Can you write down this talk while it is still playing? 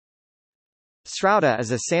Śrauta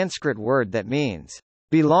is a Sanskrit word that means,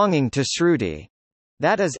 belonging to Shruti,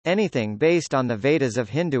 that is, anything based on the Vedas of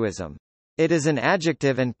Hinduism. It is an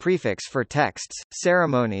adjective and prefix for texts,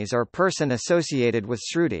 ceremonies or person associated with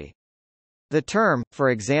Shruti. The term, for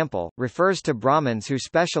example, refers to Brahmins who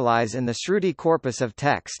specialize in the Shruti corpus of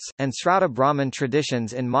texts, and Śrauta Brahmin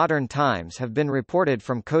traditions in modern times have been reported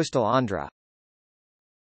from coastal Andhra.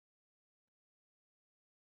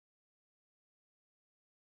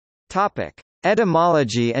 Topic: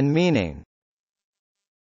 Etymology and meaning.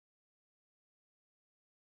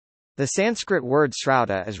 The Sanskrit word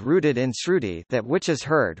Śrauta is rooted in Shruti, that which is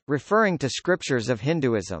heard, referring to scriptures of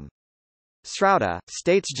Hinduism. Śrauta,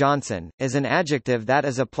 states Johnson, is an adjective that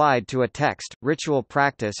is applied to a text, ritual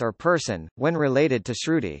practice or person, when related to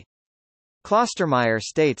Shruti. Klostermaier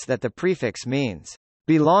states that the prefix means,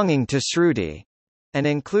 belonging to Shruti, and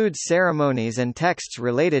includes ceremonies and texts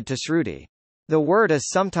related to Shruti. The word is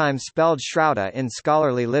sometimes spelled Śrauta in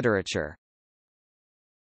scholarly literature.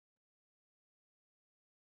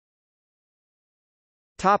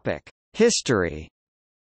 Topic: History.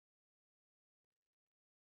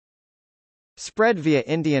 Spread via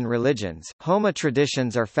Indian religions, Homa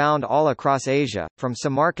traditions are found all across Asia, from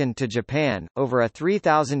Samarkand to Japan, over a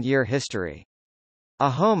 3,000-year history. A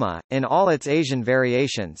homa, in all its Asian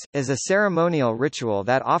variations, is a ceremonial ritual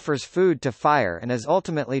that offers food to fire and is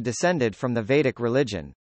ultimately descended from the Vedic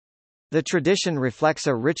religion. The tradition reflects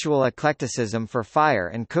a ritual eclecticism for fire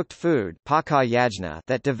and cooked food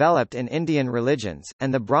that developed in Indian religions,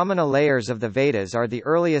 and the Brahmana layers of the Vedas are the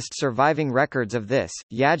earliest surviving records of this.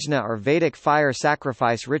 Yajna or Vedic fire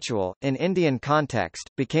sacrifice ritual, in Indian context,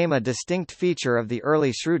 became a distinct feature of the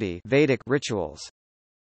early Shruti Vedic rituals.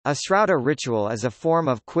 A Śrauta ritual is a form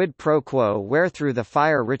of quid pro quo where through the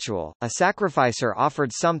fire ritual, a sacrificer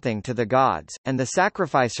offered something to the gods, and the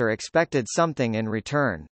sacrificer expected something in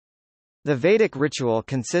return. The Vedic ritual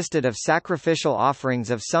consisted of sacrificial offerings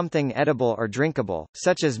of something edible or drinkable,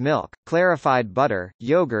 such as milk, clarified butter,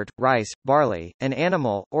 yogurt, rice, barley, an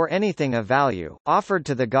animal, or anything of value, offered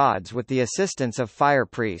to the gods with the assistance of fire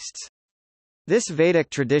priests. This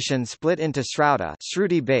Vedic tradition split into Śrauta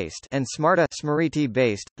Shruti-based and Smarta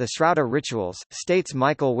Smriti-based. The Śrauta rituals, states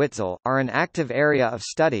Michael Witzel, are an active area of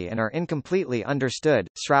study and are incompletely understood.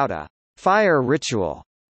 Śrauta fire ritual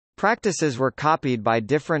practices were copied by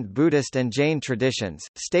different Buddhist and Jain traditions,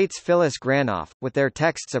 states Phyllis Granoff, with their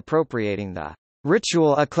texts appropriating the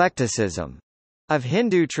ritual eclecticism of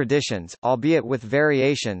Hindu traditions, albeit with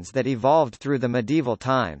variations that evolved through the medieval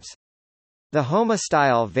times. The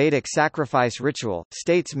Homa-style Vedic sacrifice ritual,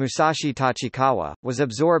 states Musashi Tachikawa, was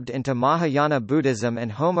absorbed into Mahayana Buddhism,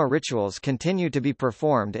 and Homa rituals continue to be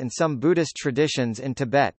performed in some Buddhist traditions in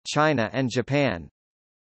Tibet, China and Japan.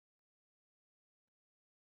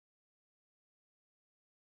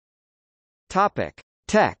 Topic: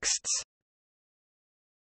 Texts.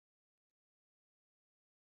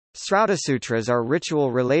 Śrauta Sutras are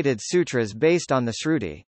ritual-related sutras based on the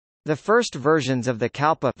Shruti. The first versions of the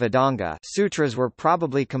Kalpa Vedanga sutras were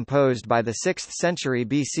probably composed by the 6th century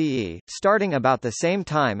BCE, starting about the same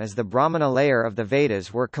time as the Brahmana layer of the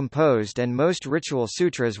Vedas were composed, and most ritual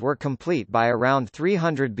sutras were complete by around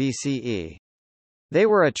 300 BCE. They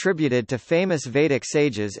were attributed to famous Vedic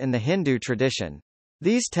sages in the Hindu tradition.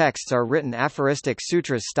 These texts are written aphoristic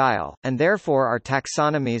sutras style, and therefore are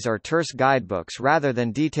taxonomies or terse guidebooks rather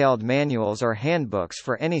than detailed manuals or handbooks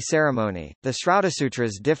for any ceremony. The Śrauta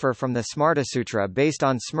Sutras differ from the Smarta Sutra based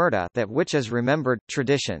on Smrta, that which is remembered,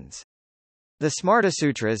 traditions. The Smarta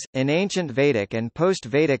Sutras, in ancient Vedic and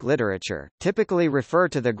post-Vedic literature, typically refer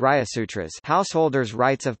to the Grihya Sutras, householders'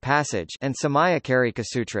 rites of passage, and Samayakarika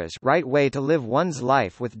Sutras, right way to live one's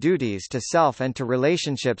life with duties to self and to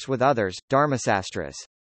relationships with others, Dharmasastras.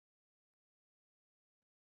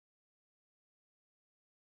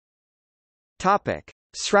 Topic: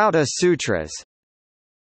 Śrauta Sutras.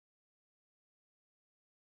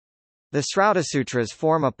 The Śrauta Sutras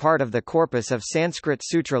form a part of the corpus of Sanskrit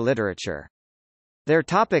sutra literature. Their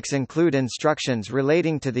topics include instructions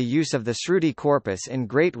relating to the use of the Shruti corpus in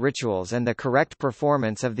great rituals, and the correct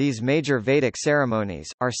performance of these major Vedic ceremonies,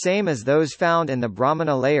 are same as those found in the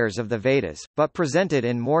Brahmana layers of the Vedas, but presented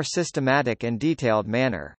in more systematic and detailed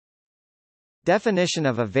manner. Definition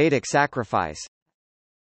of a Vedic sacrifice.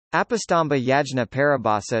 Apastamba Yajna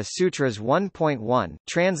Parabhasa Sutras 1.1,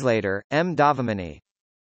 translator, M. Davamani.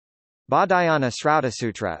 Baudhayana Śrauta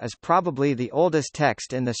Sutra is probably the oldest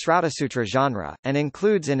text in the Śrauta Sutra genre, and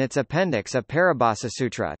includes in its appendix a Parabhasa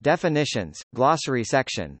Sutra definitions, glossary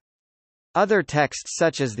section. Other texts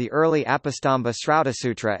such as the early Apastamba Śrauta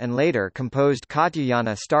Sutra and later composed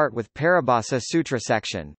Katyayana start with Parabhasa Sutra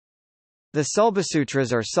section. The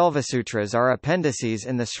Sulbasutras or Sulvasutras are appendices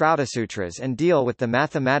in the Śrauta Sutras and deal with the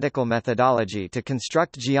mathematical methodology to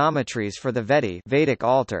construct geometries for the Vedic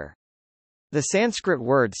altar. The Sanskrit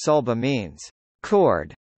word sulba means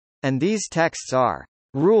chord, and these texts are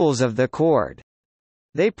rules of the chord.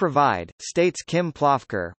 They provide, states Kim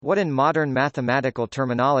Plofker, what in modern mathematical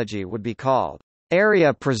terminology would be called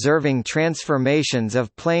area-preserving transformations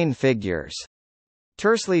of plane figures,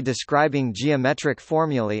 tersely describing geometric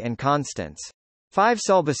formulae and constants. 5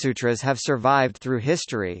 Sulbasutras have survived through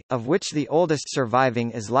history, of which the oldest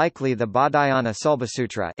surviving is likely the Baudhayana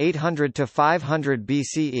Sulbasutra 800 to 500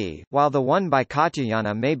 BCE, while the one by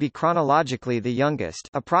Katyayana may be chronologically the youngest,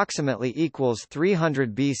 approximately equals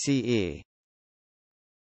 300 BCE.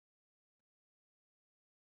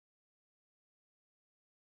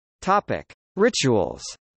 Topic: Rituals.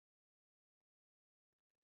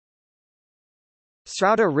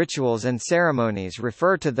 Śrauta rituals and ceremonies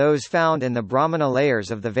refer to those found in the Brahmana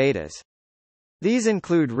layers of the Vedas. These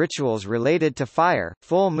include rituals related to fire,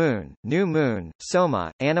 full moon, new moon,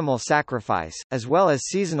 soma, animal sacrifice, as well as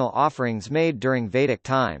seasonal offerings made during Vedic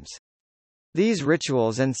times. These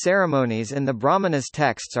rituals and ceremonies in the Brahmanas'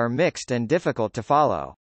 texts are mixed and difficult to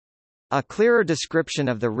follow. A clearer description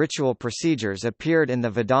of the ritual procedures appeared in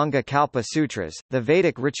the Vedanga Kalpa Sutras. The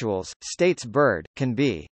Vedic rituals, states Bird, can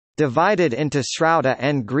be divided into Śrauta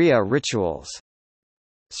and Griya rituals.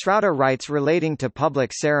 Śrauta rites relating to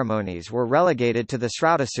public ceremonies were relegated to the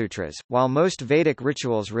Śrauta Sutras, while most Vedic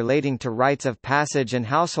rituals relating to rites of passage and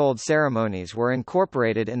household ceremonies were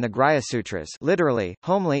incorporated in the Griya Sutras, literally,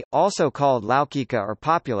 homely, also called Laukika or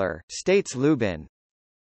popular, states Lubin.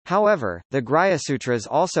 However, the Griya Sutras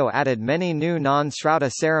also added many new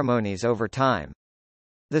non-Śrauta ceremonies over time.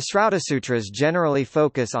 The Śrauta Sutras generally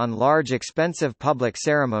focus on large expensive public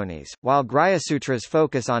ceremonies, while Griya Sutras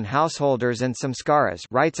focus on householders and samskaras,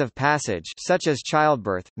 rites of passage such as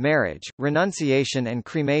childbirth, marriage, renunciation and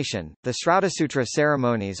cremation. The Śrauta Sutra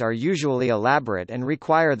ceremonies are usually elaborate and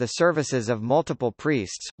require the services of multiple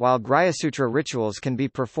priests, while Griya Sutra rituals can be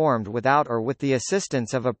performed without or with the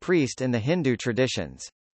assistance of a priest in the Hindu traditions.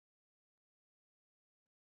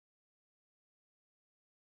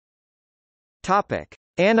 Topic: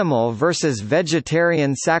 Animal versus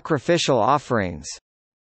vegetarian sacrificial offerings.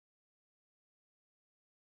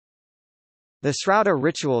 The Śrauta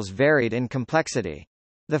rituals varied in complexity.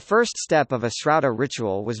 The first step of a Śrauta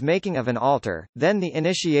ritual was making of an altar, then the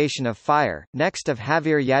initiation of fire, next of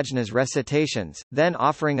Havir Yajna's recitations, then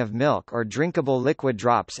offering of milk or drinkable liquid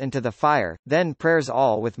drops into the fire, then prayers,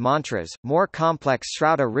 all with mantras. More complex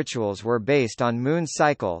Śrauta rituals were based on moon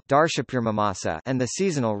cycle and the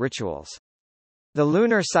seasonal rituals. The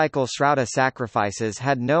lunar cycle Śrauta sacrifices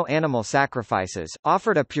had no animal sacrifices,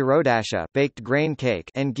 offered a purodasha baked grain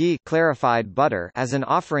cake and ghee clarified butter as an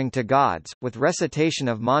offering to gods, with recitation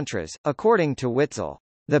of mantras. According to Witzel,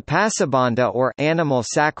 the pasabandha or animal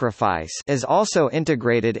sacrifice is also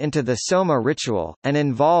integrated into the soma ritual, and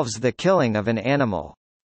involves the killing of an animal.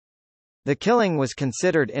 The killing was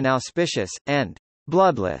considered inauspicious, and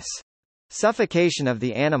bloodless. Suffocation of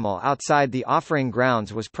the animal outside the offering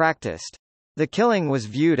grounds was practiced. The killing was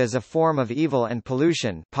viewed as a form of evil and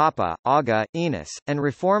pollution papa, aga, enos, and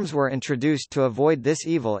reforms were introduced to avoid this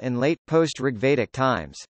evil in late, post-Rigvedic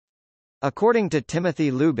times. According to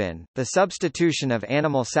Timothy Lubin, the substitution of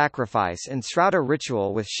animal sacrifice in Śrauta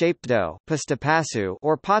ritual with shaped dough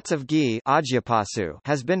or pots of ghee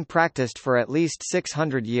has been practiced for at least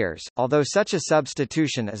 600 years. Although such a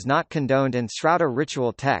substitution is not condoned in Śrauta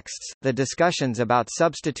ritual texts, the discussions about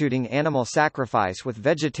substituting animal sacrifice with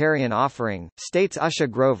vegetarian offering, states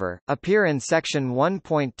Usha Grover, appear in section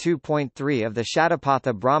 1.2.3 of the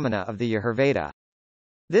Shatapatha Brahmana of the Yajurveda.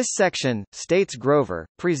 This section, states Grover,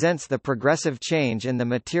 presents the progressive change in the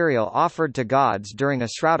material offered to gods during a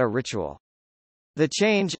Śrauta ritual. The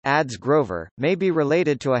change, adds Grover, may be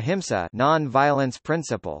related to ahimsa non-violence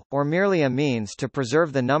principle, or merely a means to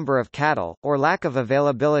preserve the number of cattle, or lack of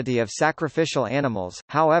availability of sacrificial animals.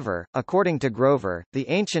 However, according to Grover, the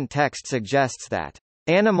ancient text suggests that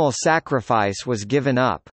animal sacrifice was given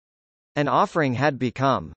up. An offering had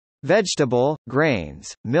become vegetable,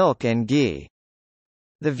 grains, milk and ghee.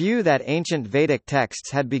 The view that ancient Vedic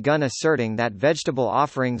texts had begun asserting that vegetable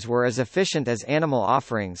offerings were as efficient as animal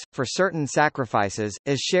offerings, for certain sacrifices,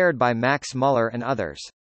 is shared by Max Muller and others.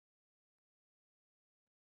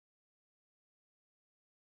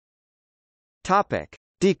 Topic: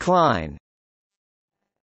 Decline.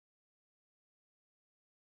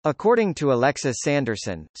 According to Alexis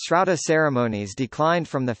Sanderson, Śrauta ceremonies declined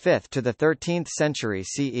from the 5th to the 13th century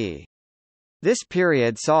CE. This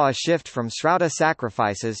period saw a shift from Śrauta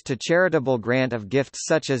sacrifices to charitable grant of gifts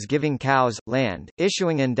such as giving cows, land,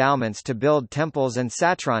 issuing endowments to build temples and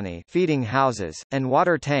satrani feeding houses, and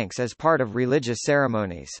water tanks as part of religious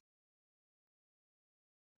ceremonies.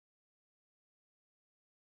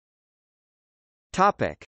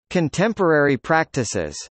 Topic: Contemporary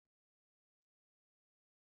practices.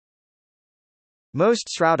 Most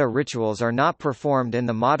Śrauta rituals are not performed in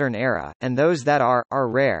the modern era, and those that are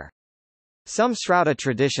rare. Some Śrauta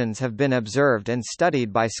traditions have been observed and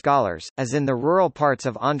studied by scholars, as in the rural parts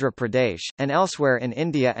of Andhra Pradesh, and elsewhere in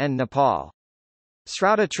India and Nepal.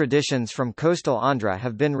 Śrauta traditions from coastal Andhra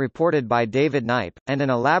have been reported by David Knipe, and an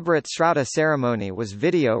elaborate Śrauta ceremony was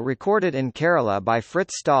video recorded in Kerala by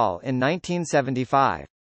Fritz Stahl in 1975.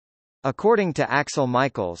 According to Axel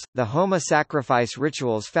Michaels, the Homa sacrifice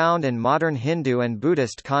rituals found in modern Hindu and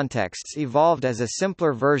Buddhist contexts evolved as a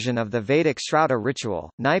simpler version of the Vedic Śrauta ritual.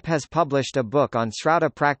 Knipe has published a book on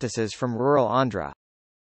Śrauta practices from rural Andhra.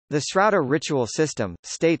 The Śrauta ritual system,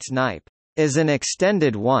 states Knipe, is an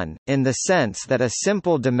extended one, in the sense that a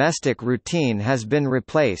simple domestic routine has been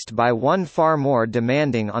replaced by one far more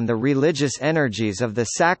demanding on the religious energies of the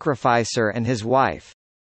sacrificer and his wife,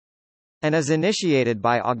 and is initiated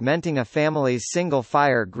by augmenting a family's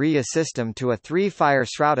single-fire griya system to a three-fire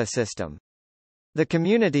Śrauta system. The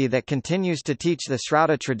community that continues to teach the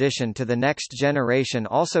Śrauta tradition to the next generation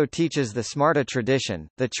also teaches the Smarta tradition,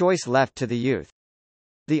 the choice left to the youth.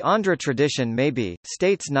 The Andhra tradition may be,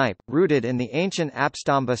 states Knipe, rooted in the ancient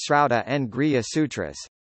Apastamba Śrauta and Griya Sutras.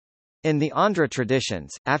 In the Andhra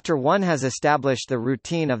traditions, after one has established the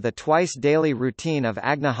routine of the twice-daily routine of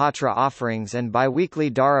Agnihotra offerings and biweekly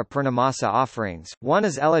Dara Purnamasa offerings, one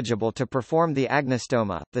is eligible to perform the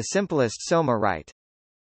Agnistoma, the simplest Soma rite.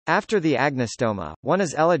 After the Agnistoma, one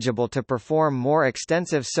is eligible to perform more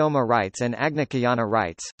extensive Soma rites and Agnikayana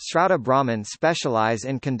rites. Śrauta Brahmins specialize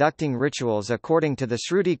in conducting rituals according to the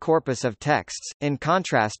Shruti corpus of texts, in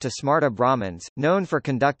contrast to Smarta Brahmins, known for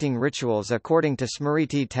conducting rituals according to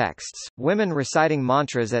Smriti texts. Women reciting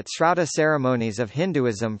mantras at Śrauta ceremonies of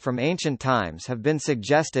Hinduism from ancient times have been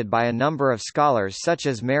suggested by a number of scholars such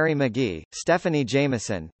as Mary McGee, Stephanie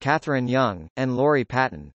Jameson, Catherine Young, and Laurie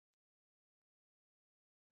Patton.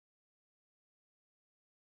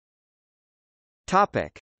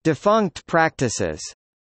 Topic: Defunct practices.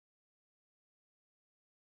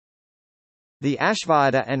 The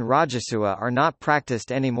Ashvada and Rajasuya are not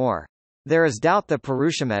practiced anymore. There is doubt the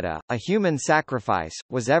Purushameta, a human sacrifice,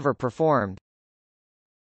 was ever performed.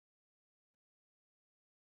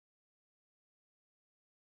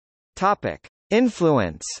 Topic: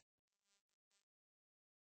 Influence.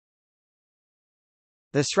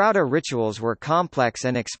 The Śrauta rituals were complex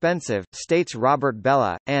and expensive, states Robert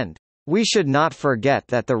Bella, and we should not forget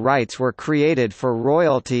that the rites were created for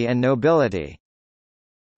royalty and nobility.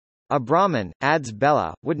 A Brahmin, adds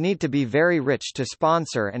Bella, would need to be very rich to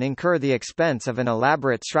sponsor and incur the expense of an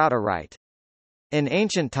elaborate Śrauta rite. In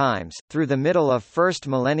ancient times, through the middle of 1st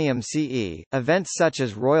millennium CE, events such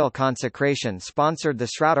as royal consecration sponsored the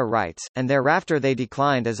Śrauta rites, and thereafter they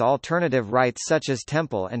declined as alternative rites such as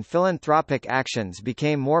temple and philanthropic actions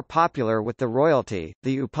became more popular with the royalty.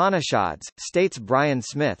 The Upanishads, states Brian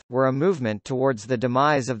Smith, were a movement towards the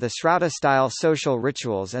demise of the Śrauta-style social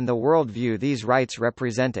rituals and the worldview these rites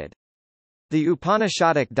represented. The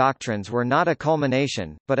Upanishadic doctrines were not a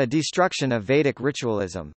culmination, but a destruction of Vedic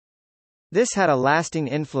ritualism. This had a lasting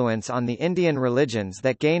influence on the Indian religions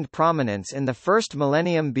that gained prominence in the 1st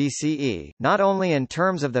millennium BCE, not only in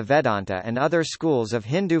terms of the Vedanta and other schools of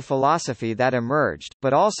Hindu philosophy that emerged,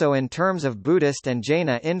 but also in terms of Buddhist and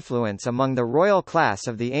Jaina influence among the royal class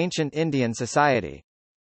of the ancient Indian society.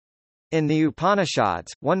 In the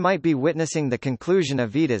Upanishads, one might be witnessing the conclusion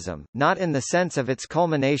of Vedism, not in the sense of its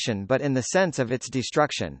culmination but in the sense of its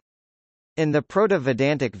destruction. In the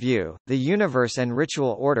Proto-Vedantic view, the universe and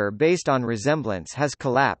ritual order based on resemblance has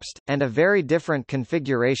collapsed, and a very different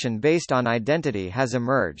configuration based on identity has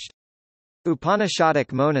emerged.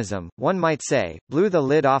 Upanishadic monism, one might say, blew the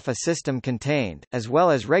lid off a system contained, as well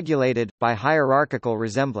as regulated, by hierarchical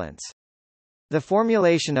resemblance. The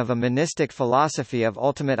formulation of a monistic philosophy of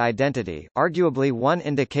ultimate identity, arguably one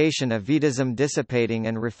indication of Vedism dissipating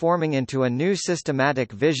and reforming into a new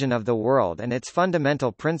systematic vision of the world and its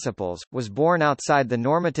fundamental principles, was born outside the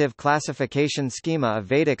normative classification schema of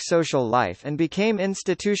Vedic social life and became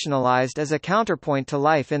institutionalized as a counterpoint to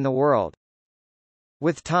life in the world.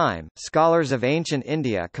 With time, scholars of ancient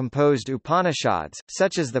India composed Upanishads,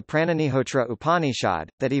 such as the Prananihotra Upanishad,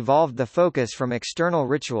 that evolved the focus from external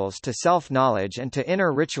rituals to self-knowledge and to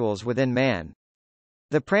inner rituals within man.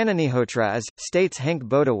 The Prananihotra is, states Henk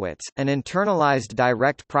Bodewitz, an internalized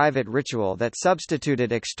direct private ritual that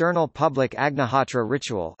substituted external public Agnihotra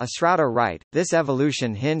ritual, a Śrauta rite. This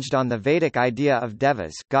evolution hinged on the Vedic idea of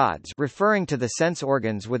devas, gods, referring to the sense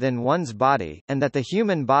organs within one's body, and that the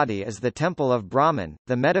human body is the temple of Brahman,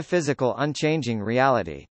 the metaphysical unchanging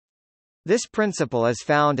reality. This principle is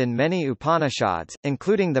found in many Upanishads,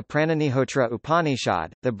 including the Prananihotra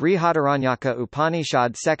Upanishad, the Brihadaranyaka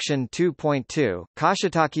Upanishad section 2.2,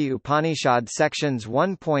 Kaushitaki Upanishad sections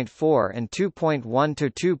 1.4 and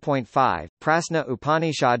 2.1-2.5, Prasna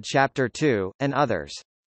Upanishad chapter 2, and others.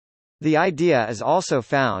 The idea is also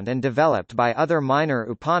found and developed by other minor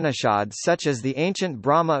Upanishads such as the ancient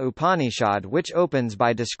Brahma Upanishad, which opens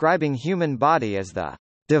by describing human body as the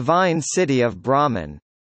divine city of Brahman.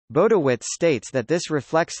 Bodewitz states that this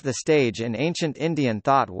reflects the stage in ancient Indian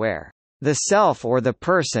thought where the self or the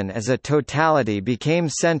person as a totality became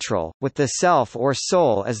central, with the self or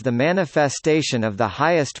soul as the manifestation of the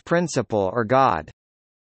highest principle or God.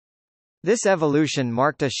 This evolution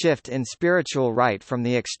marked a shift in spiritual rite from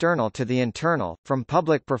the external to the internal, from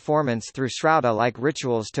public performance through Śrauta-like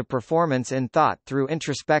rituals to performance in thought through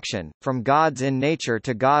introspection, from gods in nature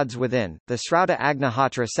to gods within. The Śrauta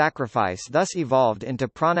Agnihotra sacrifice thus evolved into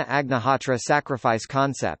Prana Agnihotra sacrifice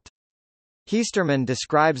concept. Heistermann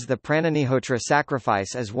describes the Prananihotra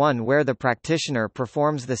sacrifice as one where the practitioner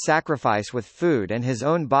performs the sacrifice with food and his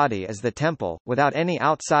own body as the temple, without any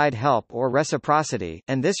outside help or reciprocity,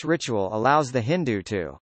 and this ritual allows the Hindu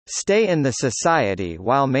to stay in the society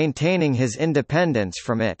while maintaining his independence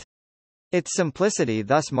from it. Its simplicity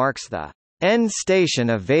thus marks the end station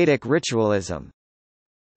of Vedic ritualism.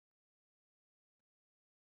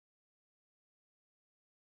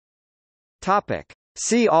 Topic.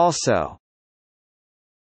 See also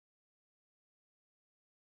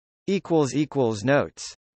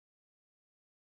Notes